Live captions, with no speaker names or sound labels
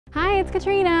Hi, it's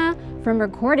Katrina. From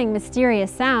recording mysterious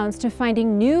sounds to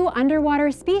finding new underwater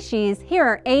species, here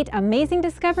are 8 amazing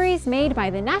discoveries made by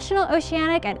the National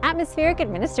Oceanic and Atmospheric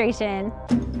Administration.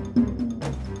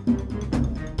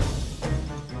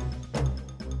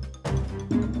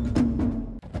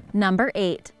 Number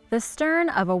 8. The stern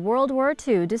of a World War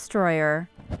II destroyer.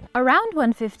 Around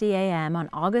 1:50 a.m. on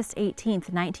August 18,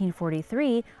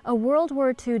 1943, a World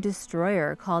War II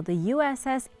destroyer called the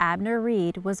USS Abner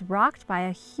Read was rocked by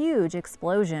a huge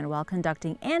explosion while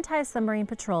conducting anti-submarine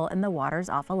patrol in the waters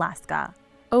off Alaska.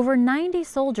 Over 90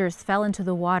 soldiers fell into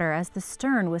the water as the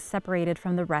stern was separated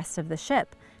from the rest of the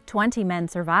ship. 20 men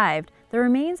survived, the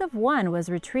remains of one was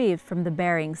retrieved from the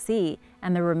Bering Sea,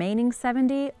 and the remaining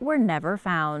 70 were never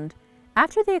found.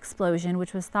 After the explosion,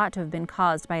 which was thought to have been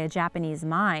caused by a Japanese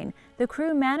mine, the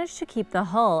crew managed to keep the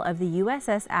hull of the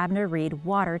USS Abner Read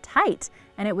watertight,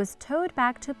 and it was towed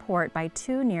back to port by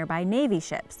 2 nearby Navy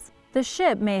ships. The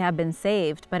ship may have been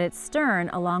saved, but its stern,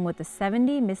 along with the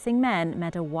 70 missing men,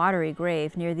 meant a watery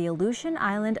grave near the Aleutian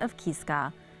island of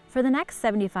Kiska. For the next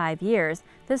 75 years,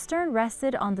 the stern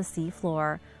rested on the sea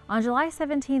floor. On July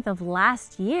 17th of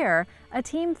last year, a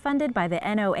team funded by the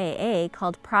NOAA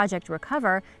called Project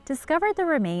Recover discovered the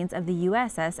remains of the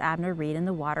USS Abner Read in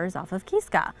the waters off of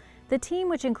Kiska. The team,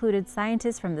 which included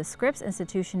scientists from the Scripps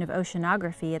Institution of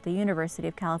Oceanography at the University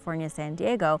of California, San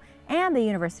Diego, and the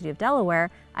University of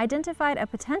Delaware, identified a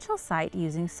potential site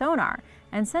using sonar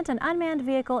and sent an unmanned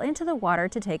vehicle into the water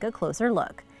to take a closer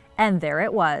look. And there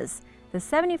it was. The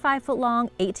 75-foot-long,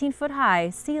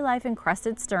 18-foot-high, sea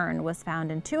life-encrusted stern was found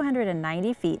in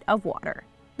 290 feet of water.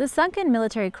 The Sunken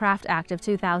Military Craft Act of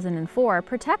 2004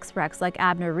 protects wrecks like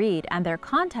Abner Read and their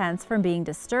contents from being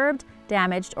disturbed,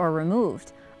 damaged, or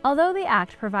removed. Although the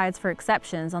Act provides for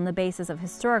exceptions on the basis of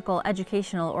historical,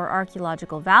 educational, or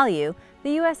archaeological value,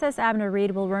 the USS Abner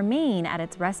Read will remain at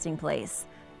its resting place.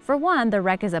 For one, the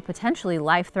wreck is a potentially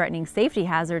life-threatening safety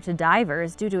hazard to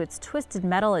divers due to its twisted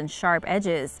metal and sharp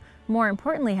edges. More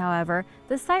importantly, however,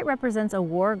 the site represents a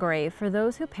war grave for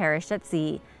those who perished at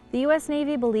sea. The U.S.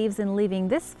 Navy believes in leaving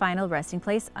this final resting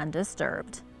place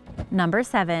undisturbed. Number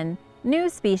 7. New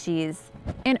species.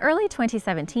 In early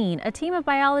 2017, a team of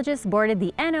biologists boarded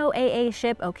the NOAA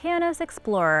ship Okeanos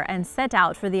Explorer and set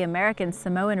out for the American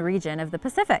Samoan region of the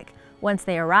Pacific. Once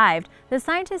they arrived, the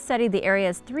scientists studied the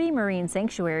area's 3 marine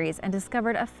sanctuaries and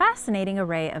discovered a fascinating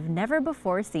array of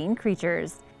never-before-seen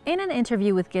creatures. In an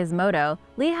interview with Gizmodo,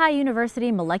 Lehigh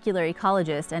University molecular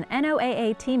ecologist and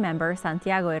NOAA team member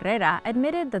Santiago Herrera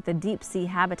admitted that the deep-sea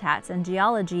habitats and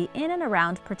geology in and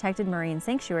around protected marine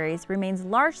sanctuaries remains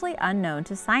largely unknown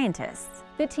to scientists.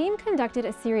 The team conducted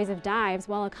a series of dives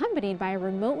while accompanied by a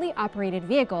remotely operated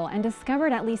vehicle and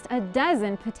discovered at least a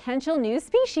dozen potential new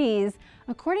species.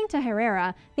 According to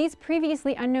Herrera, these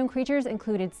previously unknown creatures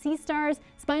included sea stars,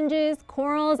 sponges,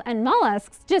 corals, and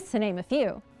mollusks, just to name a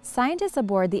few. Scientists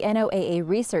aboard the NOAA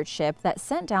research ship that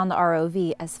sent down the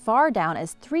ROV as far down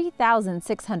as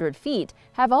 3,600 feet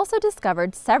have also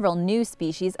discovered several new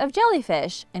species of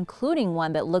jellyfish, including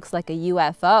one that looks like a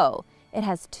UFO. It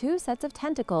has 2 sets of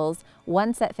tentacles,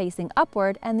 one set facing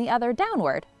upward and the other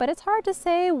downward, but it's hard to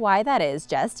say why that is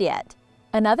just yet.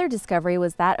 Another discovery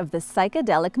was that of the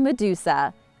psychedelic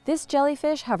medusa. This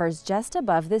jellyfish hovers just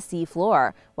above the sea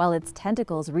floor, while its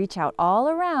tentacles reach out all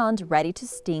around, ready to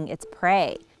sting its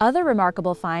prey. Other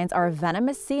remarkable finds are a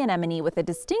venomous sea anemone with a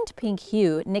distinct pink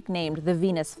hue, nicknamed the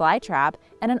Venus flytrap,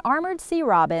 and an armored sea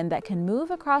robin that can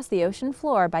move across the ocean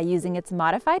floor by using its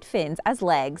modified fins as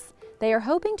legs. They are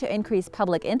hoping to increase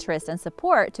public interest and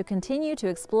support to continue to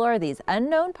explore these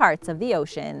unknown parts of the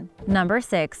ocean. Number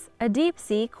 6. A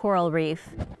deep-sea coral reef.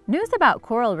 News about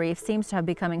coral reefs seems to have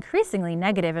become increasingly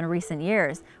negative in recent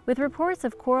years, with reports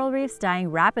of coral reefs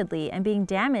dying rapidly and being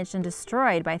damaged and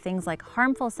destroyed by things like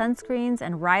harmful sunscreens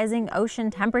and rising ocean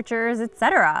temperatures,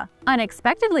 etc.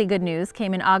 Unexpectedly good news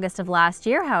came in August of last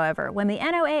year, however, when the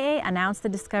NOAA announced the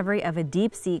discovery of a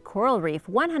deep-sea coral reef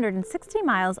 160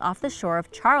 miles off the shore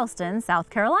of Charleston, South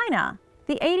Carolina.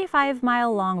 The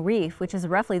 85-mile-long reef, which is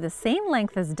roughly the same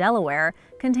length as Delaware,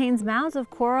 contains mounds of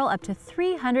coral up to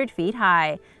 300 feet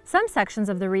high. Some sections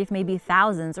of the reef may be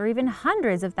thousands or even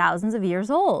hundreds of thousands of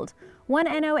years old. One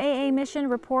NOAA mission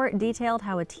report detailed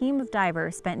how a team of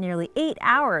divers spent nearly 8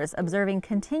 hours observing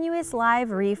continuous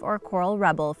live reef or coral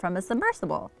rubble from a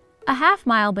submersible. A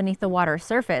half-mile beneath the water's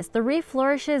surface, the reef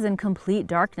flourishes in complete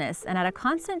darkness and at a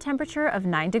constant temperature of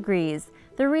 9 degrees.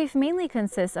 The reef mainly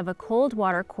consists of a cold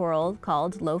water coral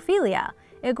called Lophelia.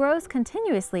 It grows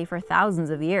continuously for thousands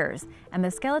of years, and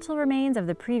the skeletal remains of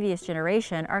the previous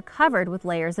generation are covered with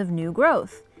layers of new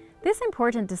growth. This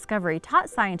important discovery taught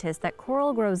scientists that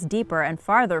coral grows deeper and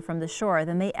farther from the shore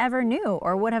than they ever knew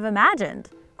or would have imagined.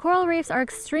 Coral reefs are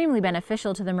extremely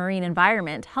beneficial to the marine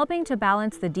environment, helping to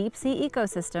balance the deep sea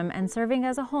ecosystem and serving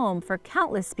as a home for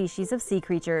countless species of sea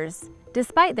creatures.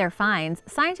 Despite their finds,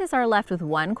 scientists are left with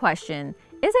one question.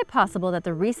 Is it possible that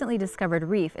the recently discovered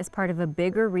reef is part of a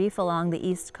bigger reef along the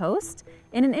East Coast?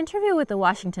 In an interview with the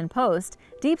Washington Post,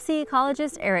 deep-sea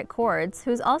ecologist Eric Cordes,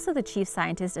 who's also the chief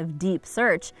scientist of Deep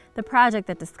Search, the project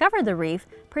that discovered the reef,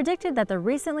 predicted that the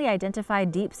recently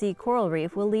identified deep-sea coral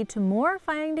reef will lead to more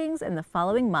findings in the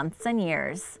following months and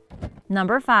years.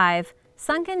 Number 5.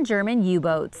 Sunken German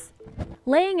U-boats.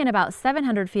 Laying in about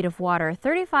 700 feet of water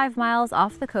 35 miles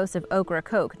off the coast of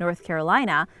Ocracoke, North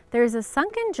Carolina, there is a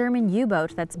sunken German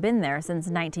U-boat that's been there since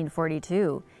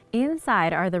 1942.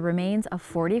 Inside are the remains of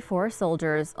 44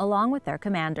 soldiers, along with their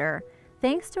commander.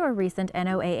 Thanks to a recent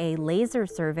NOAA laser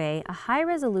survey, a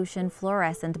high-resolution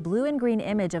fluorescent blue and green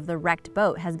image of the wrecked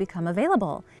boat has become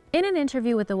available. In an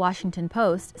interview with the Washington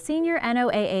Post, senior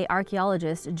NOAA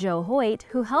archaeologist Joe Hoyt,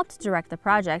 who helped direct the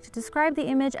project, described the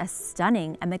image as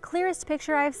stunning and the clearest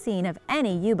picture I've seen of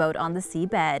any U-boat on the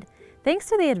seabed. Thanks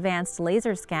to the advanced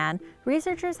laser scan,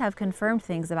 researchers have confirmed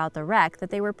things about the wreck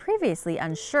that they were previously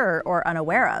unsure or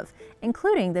unaware of,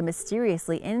 including the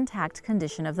mysteriously intact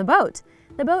condition of the boat.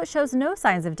 The boat shows no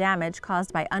signs of damage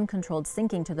caused by uncontrolled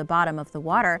sinking to the bottom of the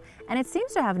water, and it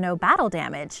seems to have no battle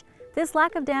damage. This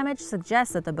lack of damage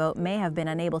suggests that the boat may have been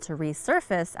unable to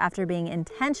resurface after being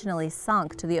intentionally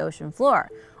sunk to the ocean floor,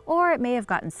 or it may have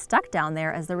gotten stuck down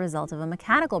there as the result of a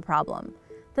mechanical problem.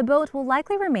 The boat will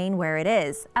likely remain where it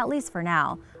is, at least for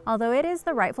now. Although it is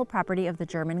the rightful property of the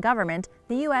German government,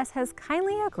 the U.S. has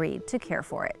kindly agreed to care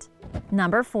for it.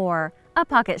 Number 4. A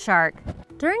pocket shark.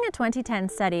 During a 2010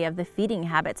 study of the feeding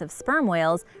habits of sperm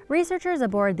whales, researchers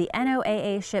aboard the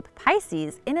NOAA ship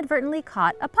Pisces inadvertently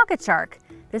caught a pocket shark.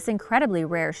 This incredibly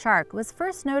rare shark was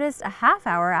first noticed a half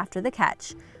hour after the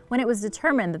catch. When it was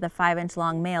determined that the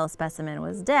 5-inch-long male specimen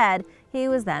was dead, he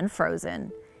was then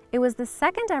frozen. It was the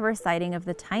second ever sighting of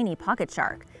the tiny pocket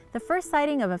shark. The first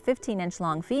sighting of a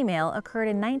 15-inch-long female occurred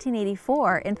in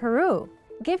 1984 in Peru.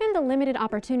 Given the limited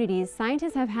opportunities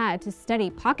scientists have had to study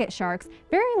pocket sharks,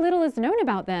 very little is known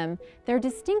about them. They're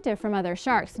distinctive from other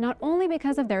sharks, not only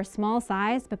because of their small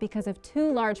size, but because of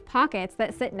 2 large pockets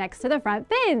that sit next to the front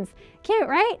fins. Cute,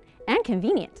 right? And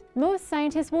convenient. Most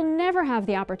scientists will never have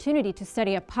the opportunity to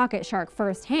study a pocket shark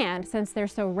firsthand since they're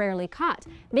so rarely caught,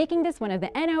 making this one of the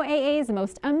NOAA's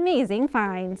most amazing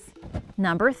finds.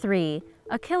 Number 3.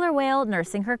 A killer whale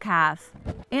nursing her calf.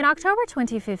 In October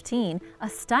 2015, a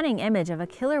stunning image of a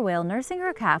killer whale nursing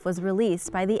her calf was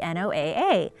released by the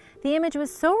NOAA. The image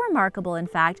was so remarkable, in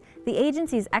fact, the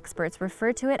agency's experts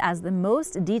referred to it as the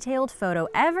most detailed photo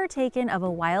ever taken of a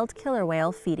wild killer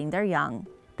whale feeding their young.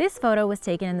 This photo was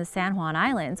taken in the San Juan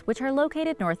Islands, which are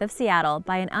located north of Seattle,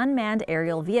 by an unmanned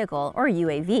aerial vehicle, or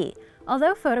UAV.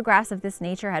 Although photographs of this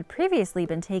nature had previously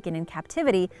been taken in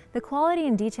captivity, the quality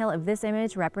and detail of this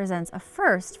image represents a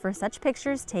first for such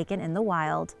pictures taken in the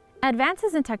wild.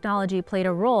 Advances in technology played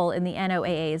a role in the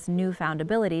NOAA's newfound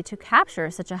ability to capture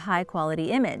such a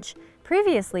high-quality image.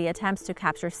 Previously, attempts to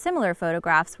capture similar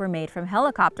photographs were made from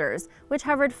helicopters, which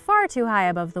hovered far too high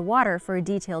above the water for a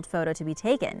detailed photo to be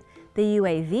taken. The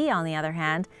UAV, on the other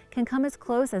hand, can come as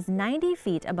close as 90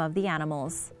 feet above the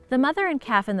animals. The mother and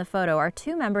calf in the photo are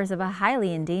 2 members of a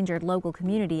highly endangered local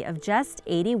community of just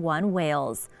 81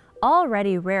 whales.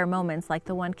 Already rare moments like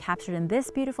the one captured in this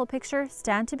beautiful picture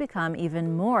stand to become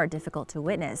even more difficult to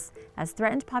witness as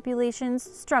threatened populations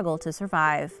struggle to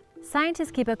survive.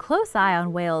 Scientists keep a close eye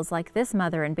on whales like this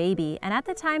mother and baby, and at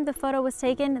the time the photo was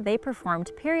taken, they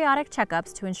performed periodic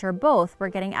checkups to ensure both were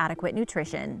getting adequate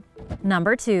nutrition.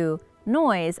 Number 2.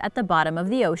 Noise at the bottom of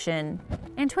the ocean.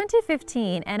 In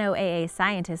 2015, NOAA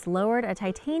scientists lowered a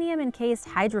titanium-encased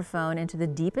hydrophone into the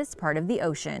deepest part of the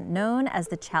ocean, known as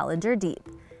the Challenger Deep.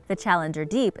 The Challenger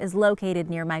Deep is located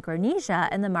near Micronesia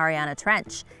in the Mariana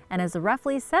Trench and is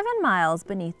roughly 7 miles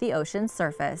beneath the ocean's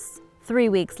surface. 3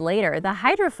 weeks later, the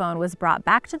hydrophone was brought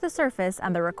back to the surface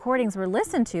and the recordings were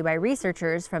listened to by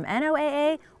researchers from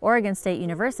NOAA, Oregon State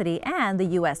University, and the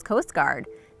U.S. Coast Guard.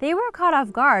 They were caught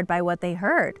off guard by what they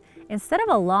heard. Instead of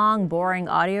a long, boring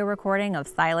audio recording of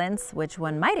silence, which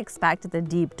one might expect at the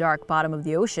deep, dark bottom of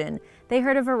the ocean, they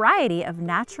heard a variety of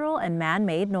natural and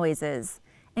man-made noises.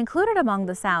 Included among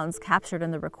the sounds captured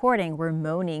in the recording were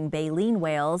moaning baleen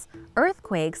whales,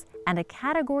 earthquakes, and a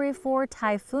Category 4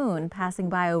 typhoon passing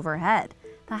by overhead.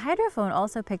 The hydrophone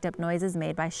also picked up noises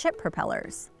made by ship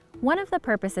propellers. One of the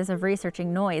purposes of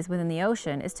researching noise within the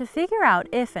ocean is to figure out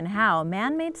if and how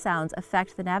man-made sounds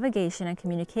affect the navigation and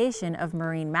communication of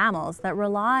marine mammals that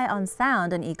rely on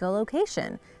sound and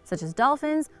echolocation, such as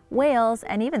dolphins, whales,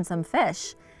 and even some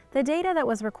fish. The data that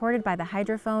was recorded by the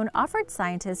hydrophone offered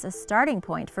scientists a starting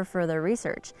point for further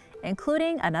research,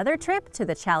 including another trip to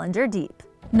the Challenger Deep.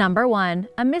 Number 1.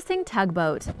 A missing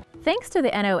tugboat. Thanks to the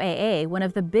NOAA, one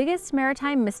of the biggest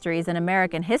maritime mysteries in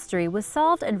American history was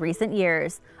solved in recent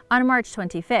years. On March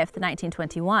 25,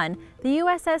 1921, the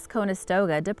USS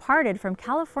Conestoga departed from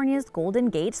California's Golden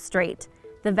Gate Strait.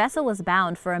 The vessel was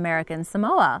bound for American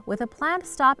Samoa, with a planned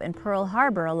stop in Pearl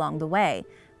Harbor along the way.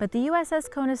 But the USS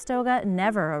Conestoga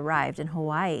never arrived in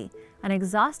Hawaii. An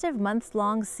exhaustive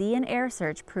months-long sea and air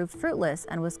search proved fruitless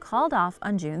and was called off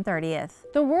on June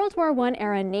 30th. The World War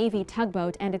I-era Navy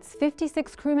tugboat and its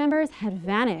 56 crew members had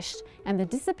vanished, and the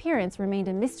disappearance remained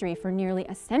a mystery for nearly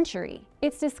a century.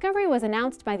 Its discovery was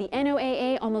announced by the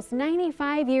NOAA almost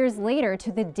 95 years later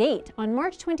to the date, on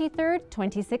March 23,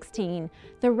 2016.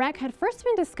 The wreck had first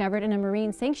been discovered in a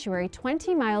marine sanctuary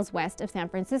 20 miles west of San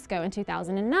Francisco in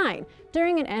 2009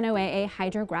 during an NOAA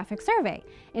hydrographic survey.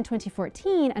 In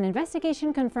 2014, an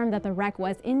investigation confirmed that the wreck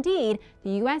was indeed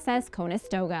the USS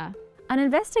Conestoga. An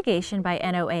investigation by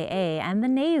NOAA and the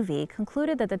Navy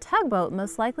concluded that the tugboat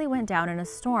most likely went down in a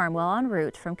storm while en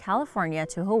route from California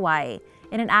to Hawaii.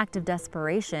 In an act of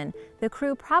desperation, the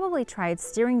crew probably tried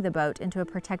steering the boat into a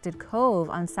protected cove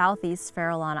on southeast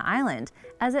Farallon Island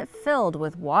as it filled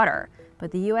with water,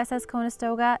 but the USS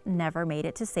Conestoga never made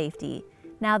it to safety.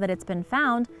 Now that it's been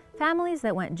found, families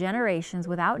that went generations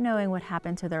without knowing what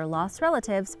happened to their lost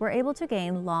relatives were able to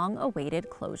gain long-awaited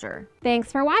closure.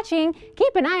 Thanks for watching.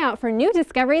 Keep an eye out for new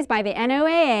discoveries by the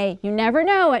NOAA. You never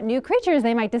know what new creatures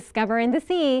they might discover in the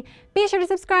sea. Be sure to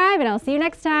subscribe, and I'll see you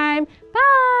next time.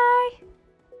 Bye!